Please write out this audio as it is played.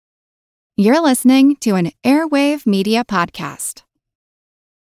You're listening to an Airwave Media Podcast.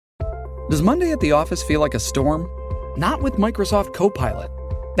 Does Monday at the office feel like a storm? Not with Microsoft Copilot.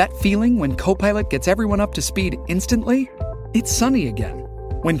 That feeling when Copilot gets everyone up to speed instantly? It's sunny again.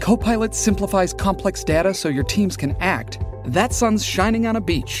 When Copilot simplifies complex data so your teams can act, that sun's shining on a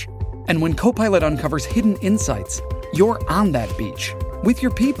beach. And when Copilot uncovers hidden insights, you're on that beach with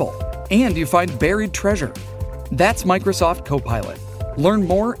your people, and you find buried treasure. That's Microsoft Copilot. Learn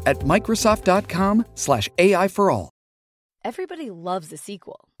more at Microsoft.com/AI for all. Everybody loves a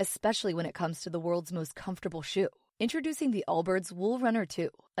sequel, especially when it comes to the world's most comfortable shoe. Introducing the Allbirds Wool Runner 2,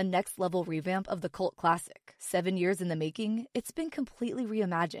 a next-level revamp of the cult classic. 7 years in the making, it's been completely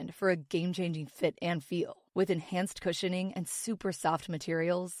reimagined for a game-changing fit and feel. With enhanced cushioning and super soft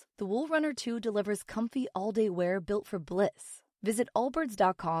materials, the Wool Runner 2 delivers comfy all-day wear built for bliss. Visit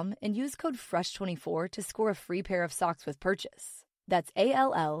allbirds.com and use code FRESH24 to score a free pair of socks with purchase. That's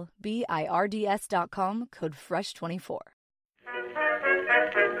ALLBIRDS.com, code FRESH24.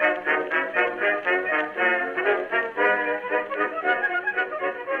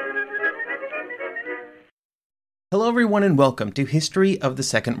 Hello everyone and welcome to History of the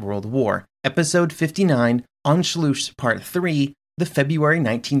Second World War, Episode 59, Anschluss Part 3, the February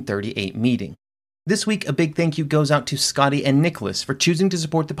 1938 meeting. This week, a big thank you goes out to Scotty and Nicholas for choosing to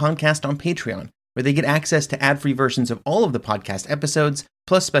support the podcast on Patreon, where they get access to ad-free versions of all of the podcast episodes,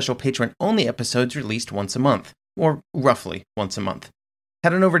 plus special Patreon-only episodes released once a month, or roughly once a month.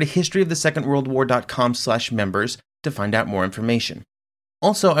 Head on over to historyofthesecondworldwar.com/members to find out more information.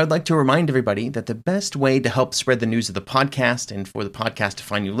 Also, I'd like to remind everybody that the best way to help spread the news of the podcast and for the podcast to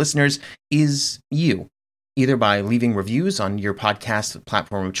find new listeners is you, either by leaving reviews on your podcast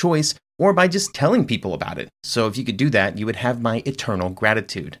platform of choice or by just telling people about it. So if you could do that, you would have my eternal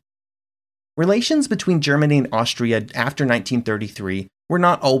gratitude. Relations between Germany and Austria after 1933 were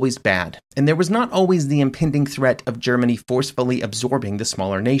not always bad, and there was not always the impending threat of Germany forcefully absorbing the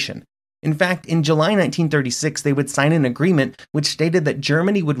smaller nation. In fact, in July 1936, they would sign an agreement which stated that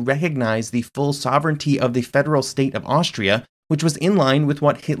Germany would recognize the full sovereignty of the federal state of Austria, which was in line with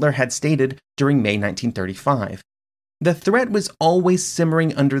what Hitler had stated during May 1935. The threat was always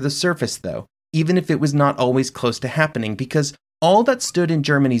simmering under the surface, though, even if it was not always close to happening, because all that stood in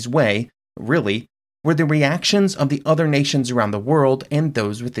Germany's way, really, were the reactions of the other nations around the world and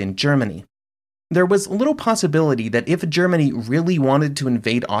those within Germany. There was little possibility that if Germany really wanted to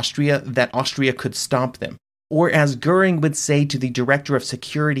invade Austria, that Austria could stop them. Or as Goering would say to the Director of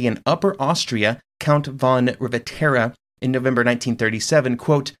Security in Upper Austria, Count von Rivera, in November 1937,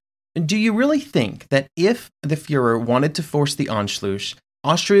 quote, "Do you really think that if the Führer wanted to force the Anschluss,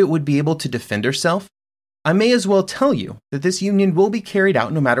 Austria would be able to defend herself? I may as well tell you that this union will be carried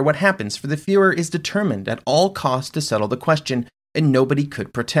out no matter what happens, for the Führer is determined at all costs to settle the question, and nobody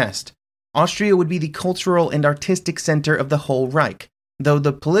could protest. Austria would be the cultural and artistic center of the whole Reich, though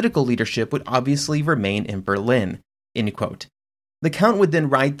the political leadership would obviously remain in Berlin." End quote. The Count would then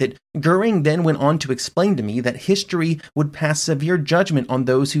write that Goering then went on to explain to me that history would pass severe judgment on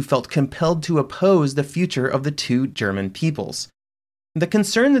those who felt compelled to oppose the future of the two German peoples. The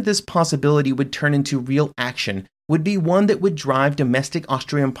concern that this possibility would turn into real action would be one that would drive domestic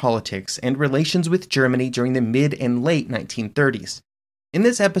Austrian politics and relations with Germany during the mid and late 1930s. In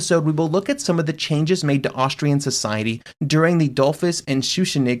this episode, we will look at some of the changes made to Austrian society during the Dollfuss and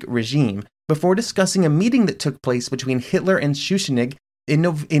Schuschnigg regime, before discussing a meeting that took place between Hitler and Schuschnigg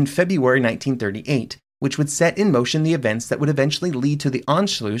in February 1938, which would set in motion the events that would eventually lead to the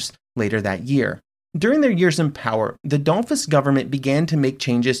Anschluss later that year. During their years in power, the Dollfuss government began to make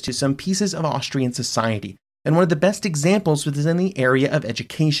changes to some pieces of Austrian society, and one of the best examples was in the area of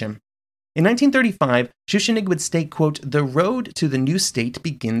education. In 1935, Schuschnigg would state, quote, "The road to the new state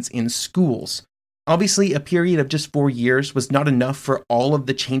begins in schools." Obviously, a period of just 4 years was not enough for all of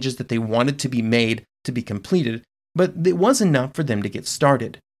the changes that they wanted to be made to be completed, but it was enough for them to get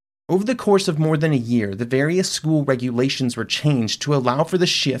started. Over the course of more than a year, the various school regulations were changed to allow for the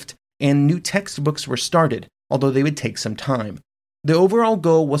shift, and new textbooks were started, although they would take some time. The overall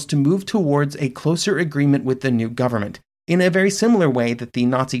goal was to move towards a closer agreement with the new government, in a very similar way that the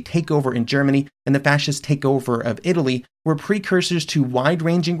Nazi takeover in Germany and the fascist takeover of Italy were precursors to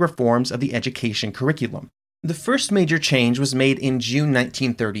wide-ranging reforms of the education curriculum. The first major change was made in June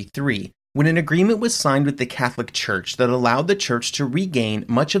 1933, when an agreement was signed with the Catholic Church that allowed the Church to regain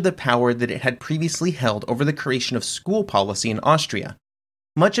much of the power that it had previously held over the creation of school policy in Austria.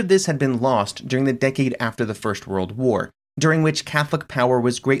 Much of this had been lost during the decade after the First World War, during which Catholic power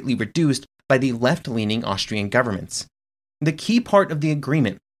was greatly reduced by the left-leaning Austrian governments. The key part of the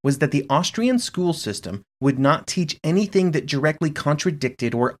agreement was that the Austrian school system would not teach anything that directly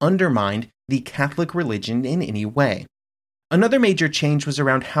contradicted or undermined the Catholic religion in any way. Another major change was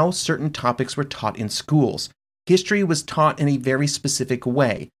around how certain topics were taught in schools. History was taught in a very specific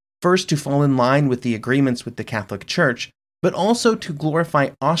way, first to fall in line with the agreements with the Catholic Church, but also to glorify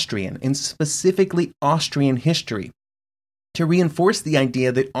Austrian and specifically Austrian history, to reinforce the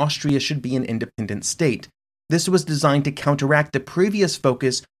idea that Austria should be an independent state. This was designed to counteract the previous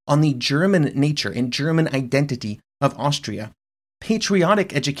focus on the German nature and German identity of Austria.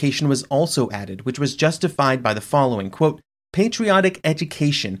 Patriotic education was also added, which was justified by the following, quote, "Patriotic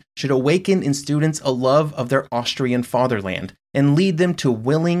education should awaken in students a love of their Austrian fatherland and lead them to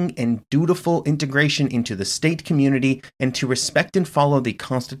willing and dutiful integration into the state community and to respect and follow the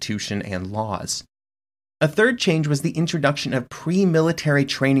Constitution and laws." A third change was the introduction of pre-military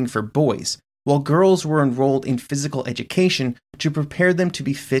training for boys, while girls were enrolled in physical education to prepare them to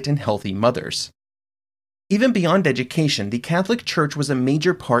be fit and healthy mothers. Even beyond education, the Catholic Church was a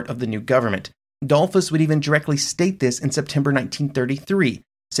major part of the new government. Dollfuss would even directly state this in September 1933,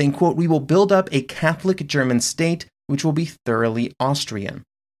 saying, quote, "We will build up a Catholic German state which will be thoroughly Austrian."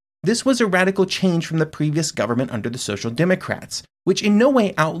 This was a radical change from the previous government under the Social Democrats, which in no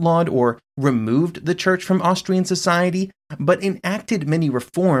way outlawed or removed the church from Austrian society, but enacted many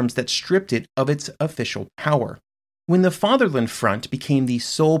reforms that stripped it of its official power. When the Fatherland Front became the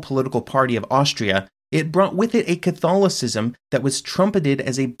sole political party of Austria, it brought with it a Catholicism that was trumpeted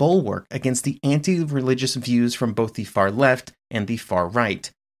as a bulwark against the anti-religious views from both the far left and the far right.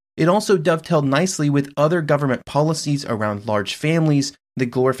 It also dovetailed nicely with other government policies around large families, the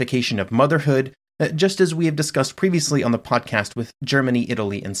glorification of motherhood, just as we have discussed previously on the podcast with Germany,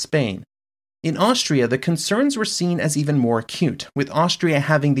 Italy, and Spain. In Austria, the concerns were seen as even more acute, with Austria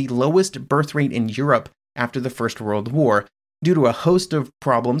having the lowest birth rate in Europe after the First World War, due to a host of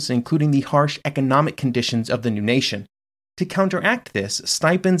problems, including the harsh economic conditions of the new nation. To counteract this,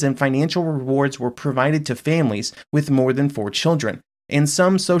 stipends and financial rewards were provided to families with more than 4 children, and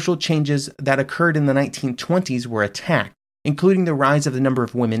some social changes that occurred in the 1920s were attacked, including the rise of the number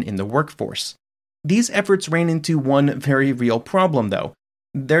of women in the workforce. These efforts ran into one very real problem, though.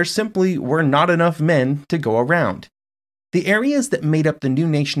 There simply were not enough men to go around. The areas that made up the new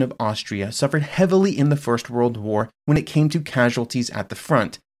nation of Austria suffered heavily in the First World War when it came to casualties at the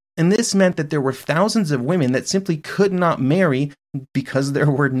front, and this meant that there were thousands of women that simply could not marry because there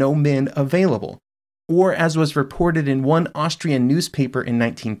were no men available. Or, as was reported in one Austrian newspaper in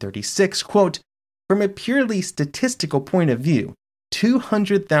 1936, quote, "From a purely statistical point of view,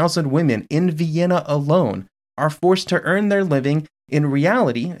 200,000 women in Vienna alone are forced to earn their living. In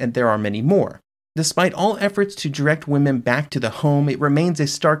reality, and there are many more. Despite all efforts to direct women back to the home, it remains a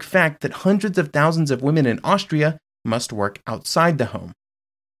stark fact that hundreds of thousands of women in Austria must work outside the home."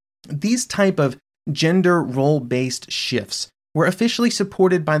 These type of gender role-based shifts were officially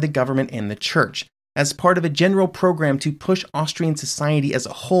supported by the government and the church, as part of a general program to push Austrian society as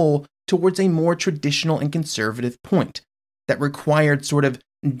a whole towards a more traditional and conservative point that required sort of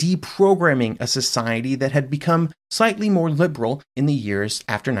deprogramming a society that had become slightly more liberal in the years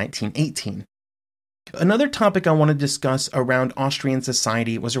after 1918. Another topic I want to discuss around Austrian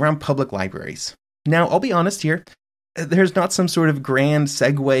society was around public libraries. Now, I'll be honest here, there's not some sort of grand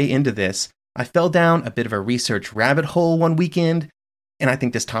segue into this. I fell down a bit of a research rabbit hole one weekend, and I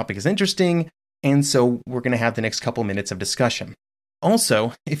think this topic is interesting, and so we're going to have the next couple minutes of discussion.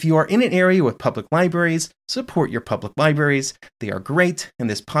 Also, if you are in an area with public libraries, support your public libraries. They are great, and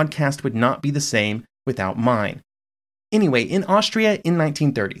this podcast would not be the same without mine. Anyway, in Austria in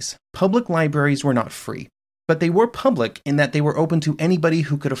 1930s, public libraries were not free, but they were public in that they were open to anybody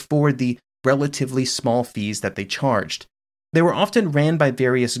who could afford the relatively small fees that they charged. They were often ran by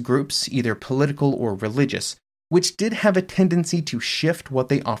various groups, either political or religious, which did have a tendency to shift what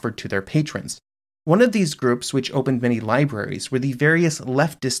they offered to their patrons. One of these groups, which opened many libraries, were the various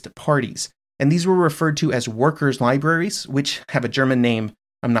leftist parties, and these were referred to as workers' libraries, which have a German name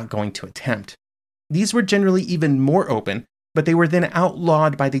I'm not going to attempt. These were generally even more open, but they were then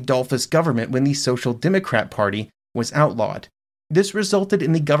outlawed by the Dollfuss government when the Social Democrat Party was outlawed. This resulted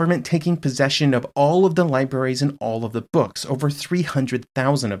in the government taking possession of all of the libraries and all of the books, over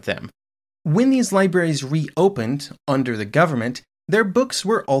 300,000 of them. When these libraries reopened under the government, their books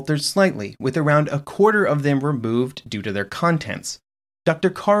were altered slightly, with around a quarter of them removed due to their contents. Dr.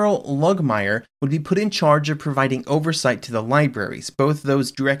 Karl Lugmeyer would be put in charge of providing oversight to the libraries, both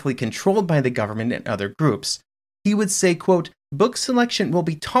those directly controlled by the government and other groups. He would say, quote, "Book selection will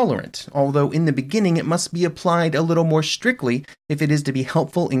be tolerant, although in the beginning it must be applied a little more strictly if it is to be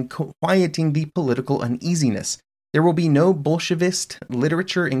helpful in quieting the political uneasiness. There will be no Bolshevist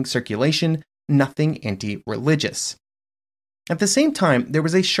literature in circulation, nothing anti-religious. At the same time, there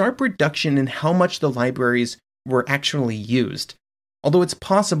was a sharp reduction in how much the libraries were actually used. Although it's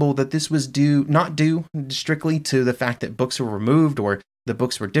possible that this was not due strictly to the fact that books were removed or the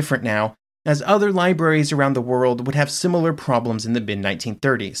books were different now, as other libraries around the world would have similar problems in the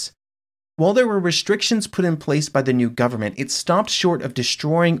mid-1930s. While there were restrictions put in place by the new government, it stopped short of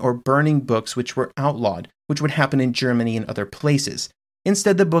destroying or burning books which were outlawed, which would happen in Germany and other places.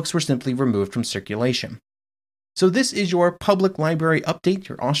 Instead, the books were simply removed from circulation. So this is your public library update,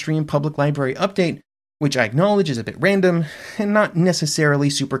 your Austrian public library update, which I acknowledge is a bit random and not necessarily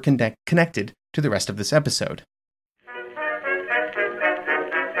super connected to the rest of this episode.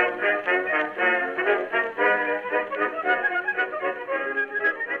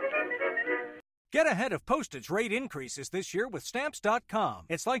 Get ahead of postage rate increases this year with Stamps.com.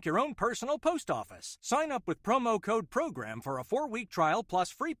 It's like your own personal post office. Sign up with promo code PROGRAM for a 4-week trial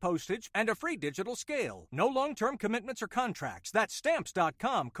plus free postage and a free digital scale. No long-term commitments or contracts. That's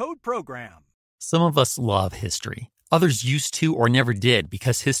Stamps.com, code PROGRAM. Some of us love history. Others used to or never did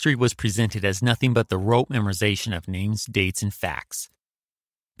because history was presented as nothing but the rote memorization of names, dates, and facts.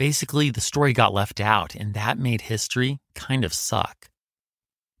 Basically, the story got left out, and that made history kind of suck.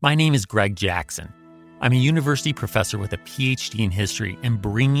 My name is Greg Jackson. I'm a university professor with a PhD in history, and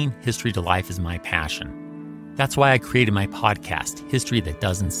bringing history to life is my passion. That's why I created my podcast, History That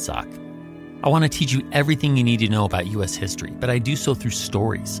Doesn't Suck. I want to teach you everything you need to know about U.S. history, but I do so through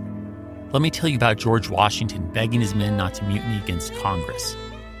stories. Let me tell you about George Washington begging his men not to mutiny against Congress,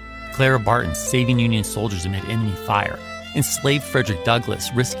 Clara Barton saving Union soldiers amid enemy fire, enslaved Frederick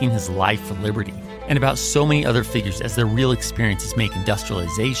Douglass risking his life for liberty, and about so many other figures as their real experiences make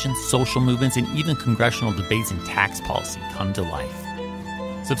industrialization, social movements, and even congressional debates and tax policy come to life.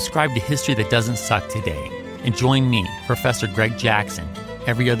 Subscribe to History That Doesn't Suck today, and join me, Professor Greg Jackson,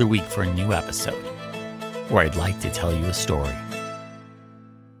 every other week for a new episode, where I'd like to tell you a story.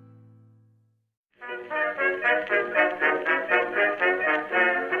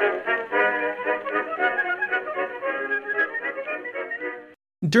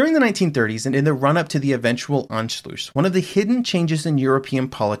 During the 1930s and in the run-up to the eventual Anschluss, one of the hidden changes in European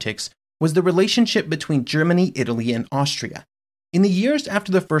politics was the relationship between Germany, Italy, and Austria. In the years after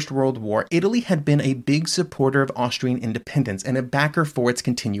the First World War, Italy had been a big supporter of Austrian independence and a backer for its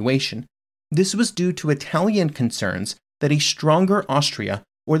continuation. This was due to Italian concerns that a stronger Austria,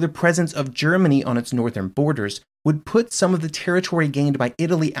 or the presence of Germany on its northern borders, would put some of the territory gained by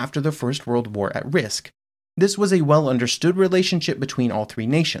Italy after the First World War at risk. This was a well-understood relationship between all three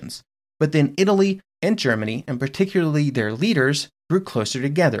nations. But then Italy and Germany, and particularly their leaders, grew closer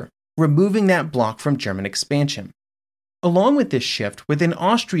together, removing that block from German expansion. Along with this shift, within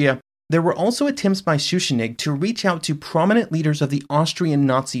Austria, there were also attempts by Schuschnigg to reach out to prominent leaders of the Austrian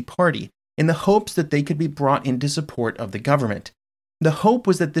Nazi Party in the hopes that they could be brought into support of the government. The hope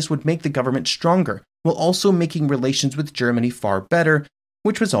was that this would make the government stronger, while also making relations with Germany far better,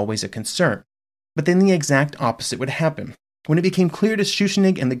 which was always a concern. But then the exact opposite would happen. When it became clear to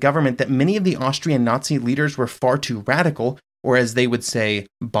Schuschnigg and the government that many of the Austrian Nazi leaders were far too radical, or as they would say,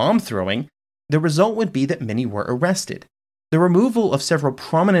 bomb-throwing, the result would be that many were arrested. The removal of several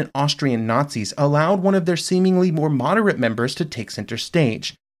prominent Austrian Nazis allowed one of their seemingly more moderate members to take center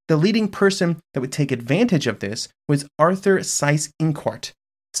stage. The leading person that would take advantage of this was Arthur Seyss-Inquart.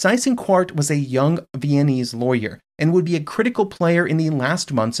 Seyss-Inquart was a young Viennese lawyer and would be a critical player in the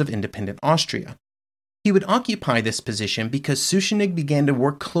last months of independent Austria. He would occupy this position because Schuschnigg began to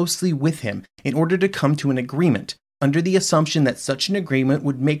work closely with him in order to come to an agreement, under the assumption that such an agreement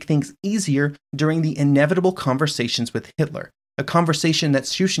would make things easier during the inevitable conversations with Hitler, a conversation that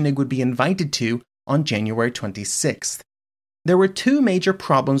Schuschnigg would be invited to on January 26th. There were two major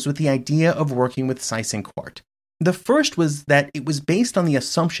problems with the idea of working with Seyss-Inquart. The first was that it was based on the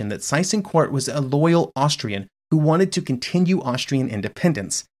assumption that Seyss-Inquart was a loyal Austrian who wanted to continue Austrian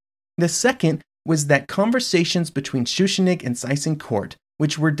independence. The second was that conversations between Schuschnigg and Seyss-Inquart,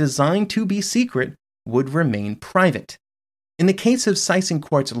 which were designed to be secret, would remain private. In the case of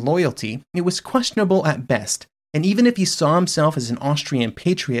Seyss-Inquart's loyalty, it was questionable at best, and even if he saw himself as an Austrian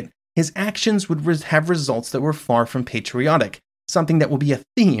patriot, his actions would have results that were far from patriotic, something that will be a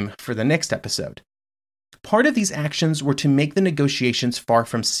theme for the next episode. Part of these actions were to make the negotiations far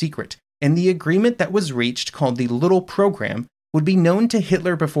from secret, and the agreement that was reached, called the Little Program, would be known to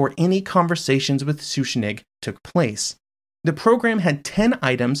Hitler before any conversations with Schuschnigg took place. The program had 10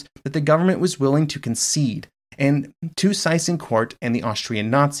 items that the government was willing to concede, and to Seyss-Inquart and the Austrian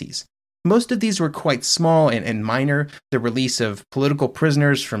Nazis. Most of these were quite small and minor, the release of political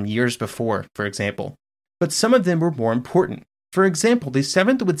prisoners from years before, for example. But some of them were more important. For example, the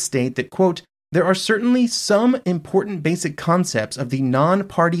seventh would state that, quote, there are certainly some important basic concepts of the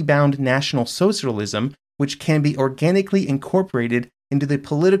non-party-bound National Socialism which can be organically incorporated into the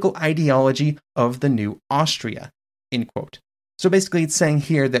political ideology of the new Austria, end quote. So basically it's saying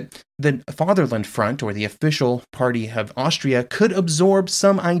here that the Fatherland Front, or the official party of Austria, could absorb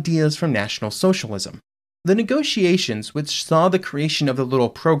some ideas from National Socialism. The negotiations, which saw the creation of the little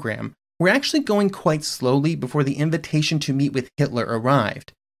program, were actually going quite slowly before the invitation to meet with Hitler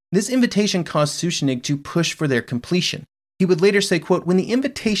arrived. This invitation caused Schuschnigg to push for their completion. He would later say, quote, "When the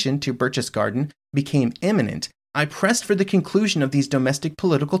invitation to Berchtesgaden became imminent, I pressed for the conclusion of these domestic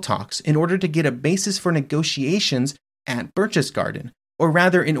political talks in order to get a basis for negotiations at Berchtesgaden, or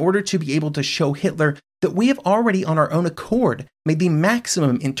rather in order to be able to show Hitler that we have already on our own accord made the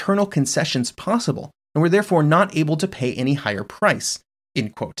maximum internal concessions possible, and were therefore not able to pay any higher price,"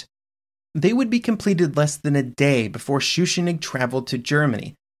 end quote. They would be completed less than a day before Schuschnigg traveled to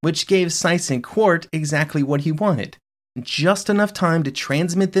Germany, which gave Seyss-Inquart exactly what he wanted. Just enough time to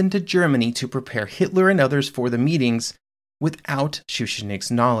transmit them to Germany to prepare Hitler and others for the meetings without Schuschnigg's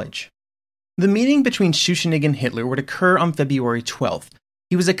knowledge. The meeting between Schuschnigg and Hitler would occur on February 12th.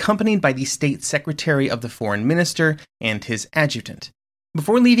 He was accompanied by the State Secretary of the Foreign Minister and his adjutant.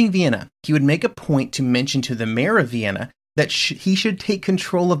 Before leaving Vienna, he would make a point to mention to the mayor of Vienna that he should take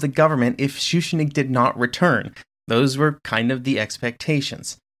control of the government if Schuschnigg did not return. Those were kind of the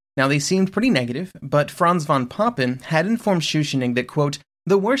expectations. Now, they seemed pretty negative, but Franz von Papen had informed Schuschnigg that, quote,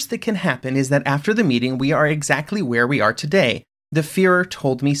 "The worst that can happen is that after the meeting we are exactly where we are today. The Führer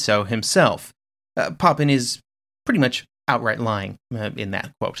told me so himself." Papen is pretty much outright lying in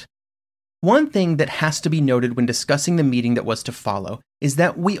that quote. One thing that has to be noted when discussing the meeting that was to follow is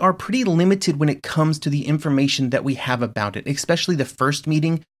that we are pretty limited when it comes to the information that we have about it, especially the first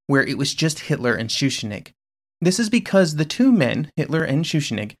meeting where it was just Hitler and Schuschnigg. This is because the two men, Hitler and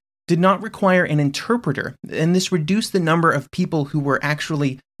Schuschnigg, did not require an interpreter, and this reduced the number of people who were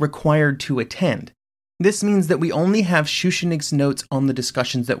actually required to attend. This means that we only have Schuschnigg's notes on the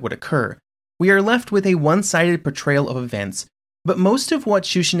discussions that would occur. We are left with a one-sided portrayal of events, but most of what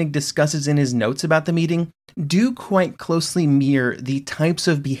Schuschnigg discusses in his notes about the meeting do quite closely mirror the types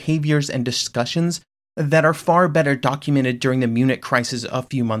of behaviors and discussions that are far better documented during the Munich crisis a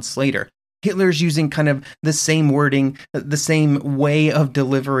few months later. Hitler's using kind of the same wording, the same way of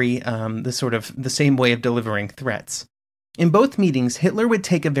delivery, the same way of delivering threats. In both meetings, Hitler would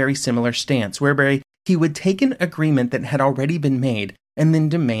take a very similar stance, whereby he would take an agreement that had already been made and then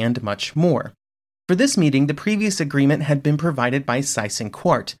demand much more. For this meeting, the previous agreement had been provided by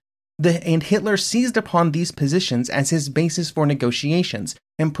Seyss-Inquart, and Hitler seized upon these positions as his basis for negotiations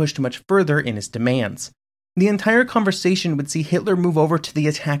and pushed much further in his demands. The entire conversation would see Hitler move over to the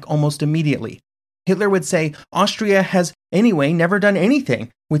attack almost immediately. Hitler would say, "Austria has, anyway, never done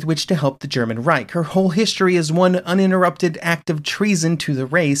anything with which to help the German Reich. Her whole history is one uninterrupted act of treason to the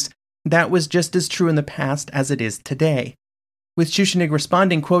race. That was just as true in the past as it is today." With Schuschnigg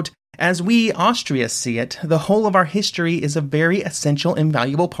responding, quote, "As we, Austria, see it, the whole of our history is a very essential and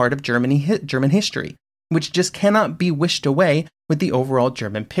valuable part of German history, which just cannot be wished away with the overall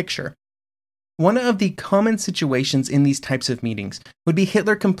German picture." One of the common situations in these types of meetings would be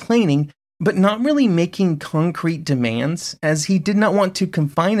Hitler complaining, but not really making concrete demands, as he did not want to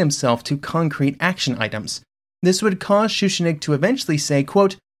confine himself to concrete action items. This would cause Schuschnigg to eventually say,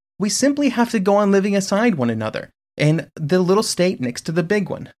 quote, "We simply have to go on living aside one another, and the little state next to the big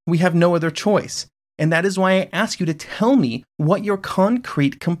one. We have no other choice, and that is why I ask you to tell me what your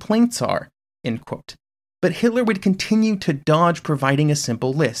concrete complaints are," end quote. But Hitler would continue to dodge providing a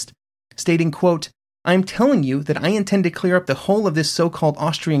simple list, stating, quote, "I'm telling you that I intend to clear up the whole of this so-called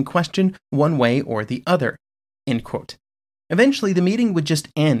Austrian question one way or the other," end quote. Eventually, the meeting would just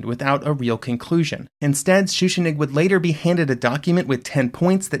end without a real conclusion. Instead, Schuschnigg would later be handed a document with 10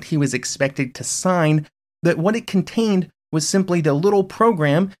 points that he was expected to sign, that what it contained was simply the little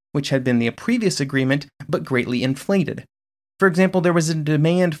program, which had been the previous agreement, but greatly inflated. For example, there was a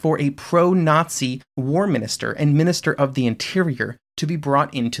demand for a pro-Nazi war minister and minister of the interior to be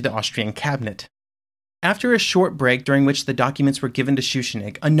brought into the Austrian cabinet. After a short break during which the documents were given to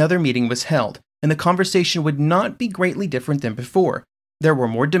Schuschnigg, another meeting was held, and the conversation would not be greatly different than before. There were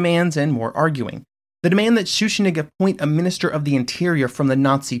more demands and more arguing. The demand that Schuschnigg appoint a minister of the interior from the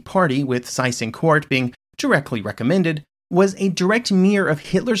Nazi party, with Seyss-Inquart being directly recommended, was a direct mirror of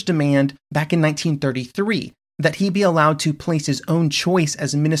Hitler's demand back in 1933, that he be allowed to place his own choice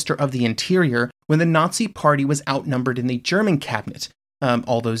as Minister of the Interior when the Nazi party was outnumbered in the German cabinet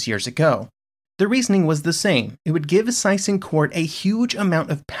all those years ago. The reasoning was the same. It would give Seyss-Inquart a huge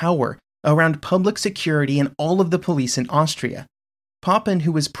amount of power around public security and all of the police in Austria. Papen,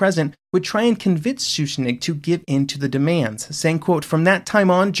 who was present, would try and convince Schuschnigg to give in to the demands, saying, quote, "From that time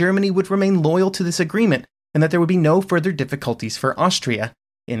on, Germany would remain loyal to this agreement, and that there would be no further difficulties for Austria,"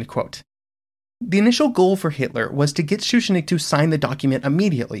 end quote. The initial goal for Hitler was to get Schuschnigg to sign the document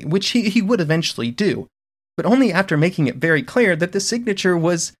immediately, which he would eventually do, but only after making it very clear that the signature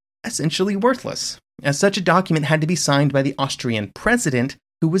was essentially worthless, as such a document had to be signed by the Austrian president,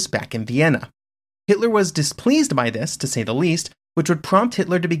 who was back in Vienna. Hitler was displeased by this, to say the least, which would prompt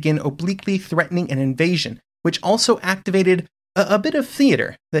Hitler to begin obliquely threatening an invasion, which also activated a bit of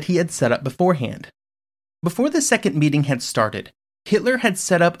theater that he had set up beforehand. Before the second meeting had started, Hitler had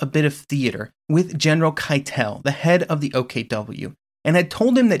set up a bit of theater with General Keitel, the head of the OKW, and had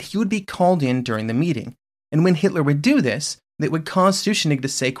told him that he would be called in during the meeting. And when Hitler would do this, that would cause Schuschnigg to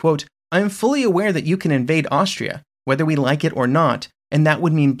say, quote, "I am fully aware that you can invade Austria, whether we like it or not, and that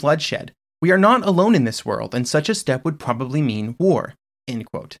would mean bloodshed. We are not alone in this world, and such a step would probably mean war," end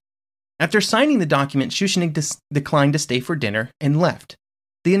quote. After signing the document, Schuschnigg declined to stay for dinner and left.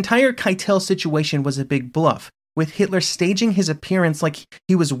 The entire Keitel situation was a big bluff, with Hitler staging his appearance like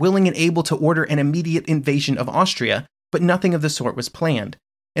he was willing and able to order an immediate invasion of Austria, but nothing of the sort was planned.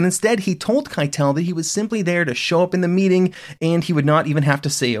 And instead, he told Keitel that he was simply there to show up in the meeting, and he would not even have to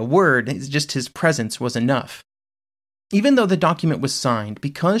say a word, just his presence was enough. Even though the document was signed,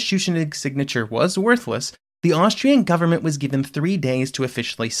 because Schuschnigg's signature was worthless, the Austrian government was given 3 days to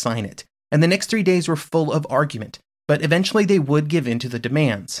officially sign it, and the next 3 days were full of argument. But eventually they would give in to the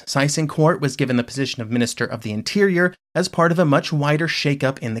demands. Seyss-Inquart was given the position of Minister of the Interior as part of a much wider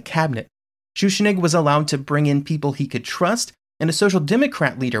shakeup in the cabinet. Schuschnigg was allowed to bring in people he could trust, and a Social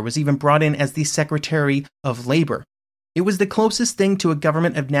Democrat leader was even brought in as the Secretary of Labor. It was the closest thing to a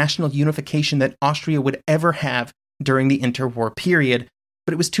government of national unification that Austria would ever have during the interwar period,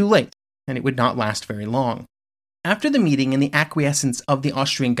 but it was too late, and it would not last very long. After the meeting and the acquiescence of the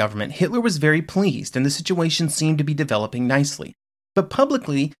Austrian government, Hitler was very pleased, and the situation seemed to be developing nicely. But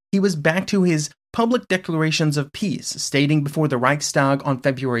publicly, he was back to his public declarations of peace, stating before the Reichstag on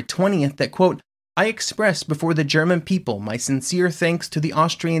February 20th that, quote, "I express before the German people my sincere thanks to the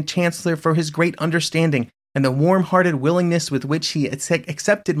Austrian Chancellor for his great understanding and the warm-hearted willingness with which he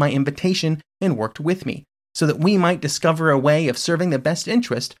accepted my invitation and worked with me, so that we might discover a way of serving the best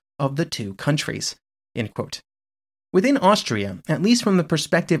interest of the two countries," end quote. Within Austria, at least from the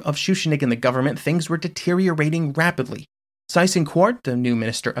perspective of Schuschnigg and the government, things were deteriorating rapidly. Seyss-Inquart, the new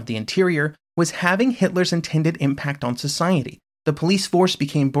Minister of the Interior, was having Hitler's intended impact on society. The police force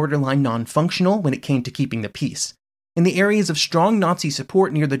became borderline non-functional when it came to keeping the peace. In the areas of strong Nazi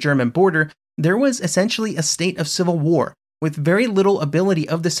support near the German border, there was essentially a state of civil war, with very little ability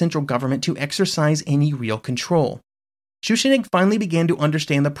of the central government to exercise any real control. Schuschnigg finally began to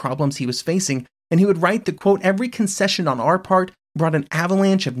understand the problems he was facing, and he would write that, quote, "Every concession on our part brought an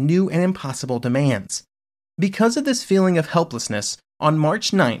avalanche of new and impossible demands." Because of this feeling of helplessness, on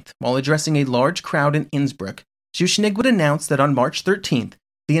March 9th, while addressing a large crowd in Innsbruck, Schuschnigg would announce that on March 13th,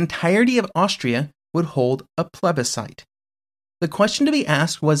 the entirety of Austria would hold a plebiscite. The question to be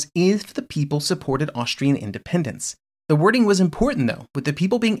asked was if the people supported Austrian independence. The wording was important, though, with the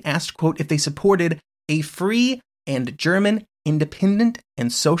people being asked, quote, if they supported a free and German, independent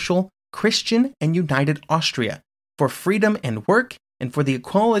and social, Christian and united Austria, for freedom and work, and for the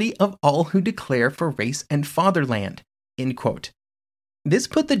equality of all who declare for race and fatherland, end quote. This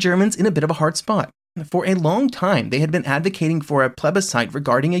put the Germans in a bit of a hard spot. For a long time, they had been advocating for a plebiscite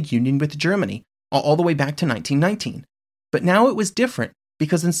regarding a union with Germany, all the way back to 1919. But now it was different,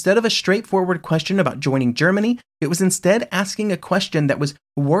 because instead of a straightforward question about joining Germany, it was instead asking a question that was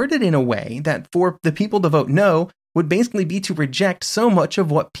worded in a way that for the people to vote no would basically be to reject so much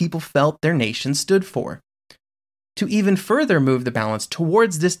of what people felt their nation stood for. To even further move the balance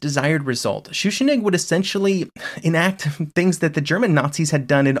towards this desired result, Schuschnigg would essentially enact things that the German Nazis had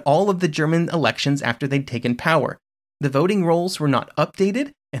done in all of the German elections after they'd taken power. The voting rolls were not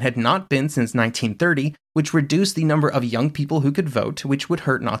updated and had not been since 1930, which reduced the number of young people who could vote, which would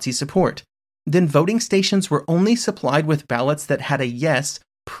hurt Nazi support. Then voting stations were only supplied with ballots that had a yes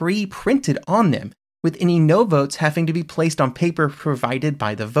pre-printed on them, with any no votes having to be placed on paper provided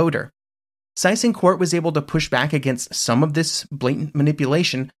by the voter. Seyss-Inquart was able to push back against some of this blatant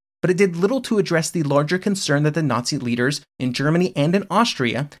manipulation, but it did little to address the larger concern that the Nazi leaders in Germany and in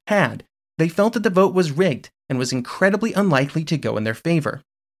Austria had. They felt that the vote was rigged and was incredibly unlikely to go in their favor.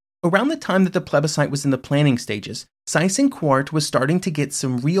 Around the time that the plebiscite was in the planning stages, Seyss-Inquart was starting to get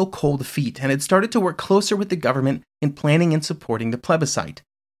some real cold feet and had started to work closer with the government in planning and supporting the plebiscite.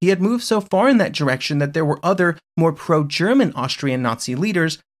 He had moved so far in that direction that there were other, more pro-German Austrian Nazi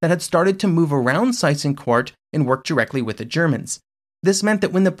leaders that had started to move around Seyss-Inquart and work directly with the Germans. This meant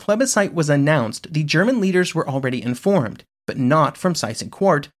that when the plebiscite was announced, the German leaders were already informed, but not from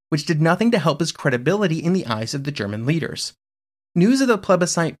Seyss-Inquart, which did nothing to help his credibility in the eyes of the German leaders. News of the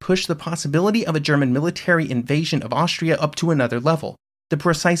plebiscite pushed the possibility of a German military invasion of Austria up to another level. The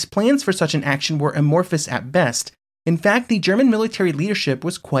precise plans for such an action were amorphous at best. In fact, the German military leadership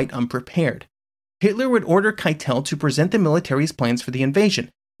was quite unprepared. Hitler would order Keitel to present the military's plans for the invasion,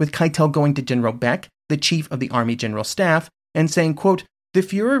 with Keitel going to General Beck, the chief of the Army General Staff, and saying, quote, "The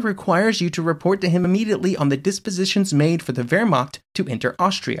Führer requires you to report to him immediately on the dispositions made for the Wehrmacht to enter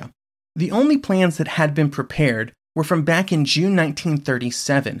Austria." The only plans that had been prepared were from back in June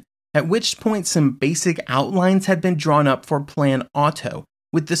 1937, at which point some basic outlines had been drawn up for Plan Otto,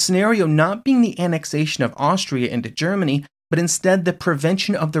 with the scenario not being the annexation of Austria into Germany, but instead the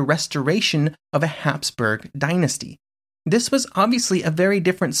prevention of the restoration of a Habsburg dynasty. This was obviously a very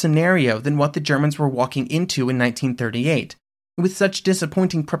different scenario than what the Germans were walking into in 1938. With such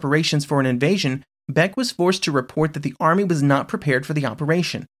disappointing preparations for an invasion, Beck was forced to report that the army was not prepared for the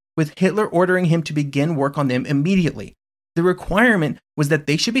operation, with Hitler ordering him to begin work on them immediately. The requirement was that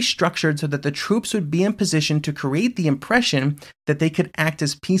they should be structured so that the troops would be in position to create the impression that they could act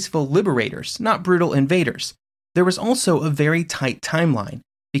as peaceful liberators, not brutal invaders. There was also a very tight timeline,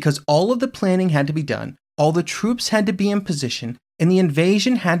 because all of the planning had to be done, all the troops had to be in position, and the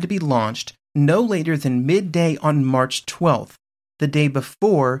invasion had to be launched no later than midday on March 12th, the day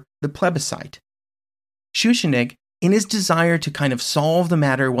before the plebiscite. Schuschnigg, in his desire to kind of solve the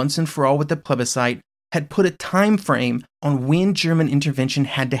matter once and for all with the plebiscite, had put a time frame on when German intervention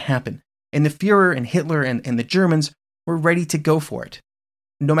had to happen, and the Führer and Hitler and the Germans were ready to go for it.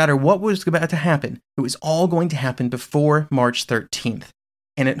 No matter what was about to happen, it was all going to happen before March 13th.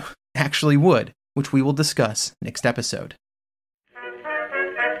 And it actually would, which we will discuss next episode.